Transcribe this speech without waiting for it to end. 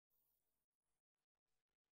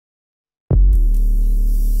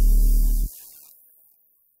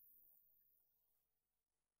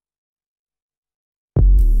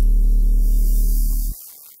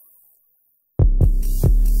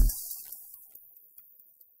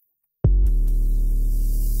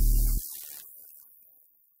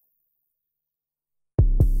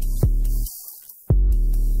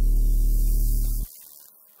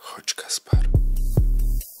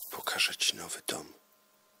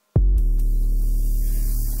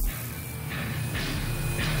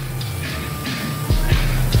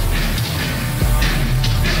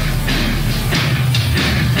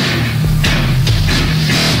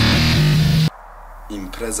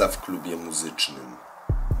Impreza w klubie muzycznym.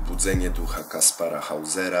 Budzenie ducha Kaspara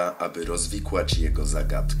Hausera, aby rozwikłać jego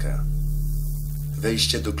zagadkę.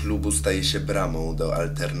 Wejście do klubu staje się bramą do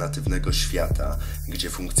alternatywnego świata, gdzie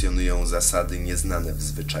funkcjonują zasady nieznane w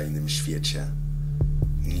zwyczajnym świecie.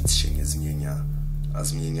 Nic się nie zmienia, a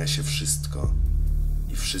zmienia się wszystko.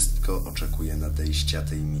 I wszystko oczekuje nadejścia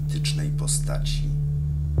tej mitycznej postaci.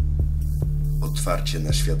 Otwarcie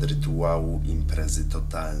na świat rytuału imprezy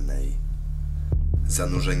totalnej.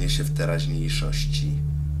 Zanurzenie się w teraźniejszości.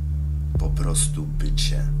 Po prostu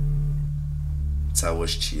bycie.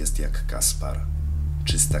 Całość jest jak Kaspar.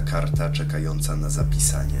 Czysta karta czekająca na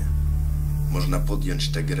zapisanie. Można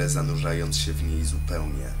podjąć tę grę, zanurzając się w niej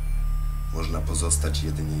zupełnie. Można pozostać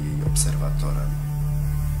jedynie jej obserwatorem.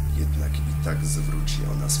 Jednak i tak zwróci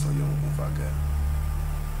ona swoją uwagę.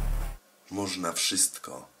 Można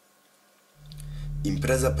wszystko.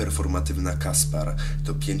 Impreza performatywna KASPAR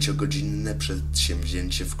to 5-godzinne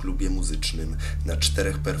przedsięwzięcie w klubie muzycznym na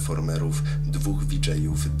 4 performerów, 2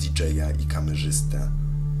 VJ-ów, DJ-a i kamerzystę.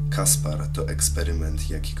 KASPAR to eksperyment,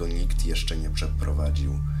 jakiego nikt jeszcze nie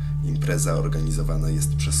przeprowadził. Impreza organizowana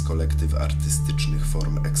jest przez kolektyw artystycznych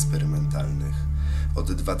form eksperymentalnych.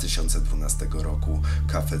 Od 2012 roku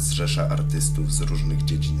KAFE zrzesza artystów z różnych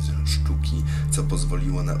dziedzin sztuki, co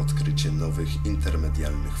pozwoliło na odkrycie nowych,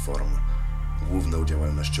 intermedialnych form. Główną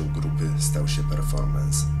działalnością grupy stał się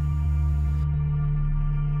performance.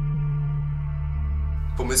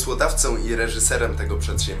 Pomysłodawcą i reżyserem tego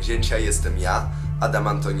przedsięwzięcia jestem ja, Adam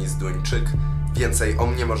Antoni Zduńczyk. Więcej o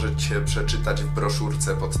mnie możecie przeczytać w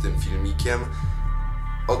broszurce pod tym filmikiem.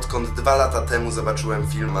 Odkąd 2 lata temu zobaczyłem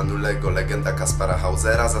film Manulego Legenda Kaspara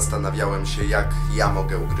Hausera, zastanawiałem się, jak ja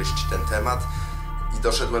mogę ugryźć ten temat i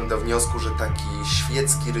doszedłem do wniosku, że taki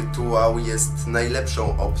świecki rytuał jest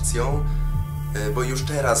najlepszą opcją, bo już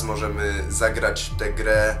teraz możemy zagrać tę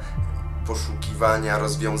grę poszukiwania,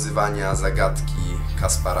 rozwiązywania zagadki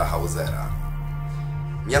Kaspara Hausera.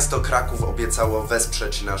 Miasto Kraków obiecało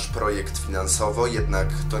wesprzeć nasz projekt finansowo, jednak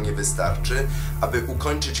to nie wystarczy. Aby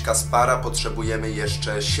ukończyć Kaspara, potrzebujemy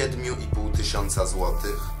jeszcze 7,5 tysiąca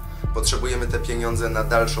złotych. Potrzebujemy te pieniądze na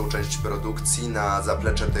dalszą część produkcji, na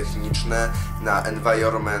zaplecze techniczne, na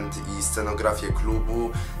environment i scenografię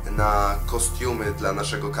klubu, na kostiumy dla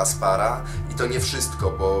naszego Kaspara. I to nie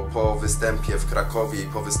wszystko, bo po występie w Krakowie i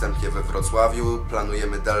po występie we Wrocławiu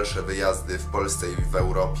planujemy dalsze wyjazdy w Polsce i w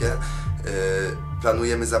Europie.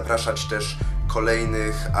 Planujemy zapraszać też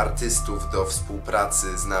kolejnych artystów do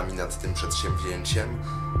współpracy z nami nad tym przedsięwzięciem.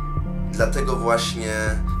 Dlatego właśnie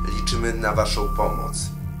liczymy na Waszą pomoc.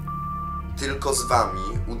 Tylko z Wami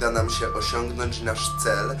uda nam się osiągnąć nasz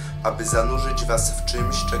cel, aby zanurzyć Was w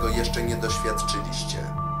czymś, czego jeszcze nie doświadczyliście.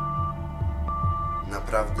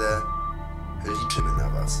 Naprawdę liczymy na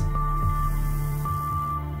Was.